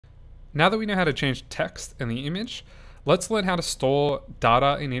Now that we know how to change text in the image, let's learn how to store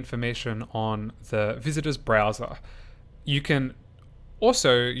data and information on the visitor's browser. You can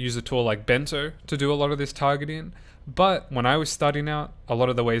also use a tool like BENQ to do a lot of this targeting, but when I was starting out, a lot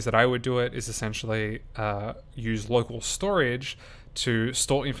of the ways that I would do it is essentially use local storage to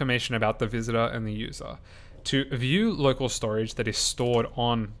store information about the visitor and the user. To view local storage that is stored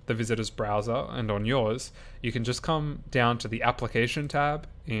on the visitor's browser and on yours, you can just come down to the Application tab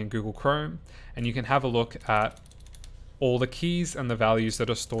in Google Chrome, and you can have a look at all the keys and the values that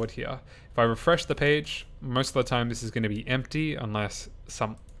are stored here. If I refresh the page, most of the time this is going to be empty unless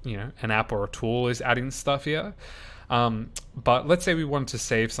an app or a tool is adding stuff here. But let's say we want to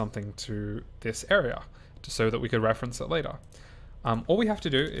save something to this area so that we could reference it later. All we have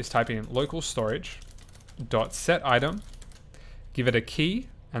to do is type in localStorage.setItem, give it a key,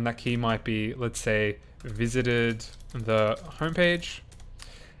 and that key might be, let's say, visited the homepage,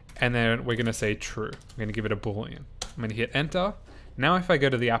 and then we're going to say true. I'm going to give it a boolean. I'm going to hit enter. Now if I go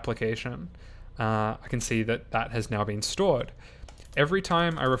to the application, I can see that that has now been stored. Every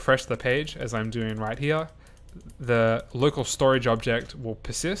time I refresh the page, as I'm doing right here, the local storage object will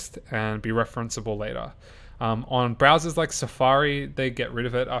persist and be referenceable later. On browsers like Safari, they get rid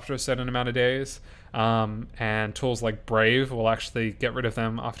of it after a certain amount of days, and tools like Brave will actually get rid of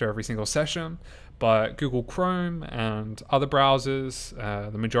them after every single session. But Google Chrome and other browsers,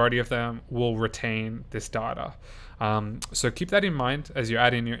 the majority of them will retain this data. So keep that in mind as you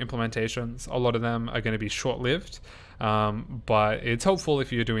add in your implementations. A lot of them are going to be short-lived, but it's helpful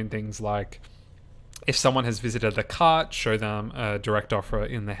if you're doing things like, if someone has visited the cart, show them a direct offer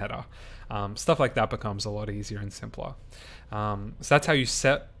in the header. Stuff like that becomes a lot easier and simpler. So that's how you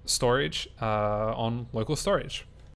set storage on local storage.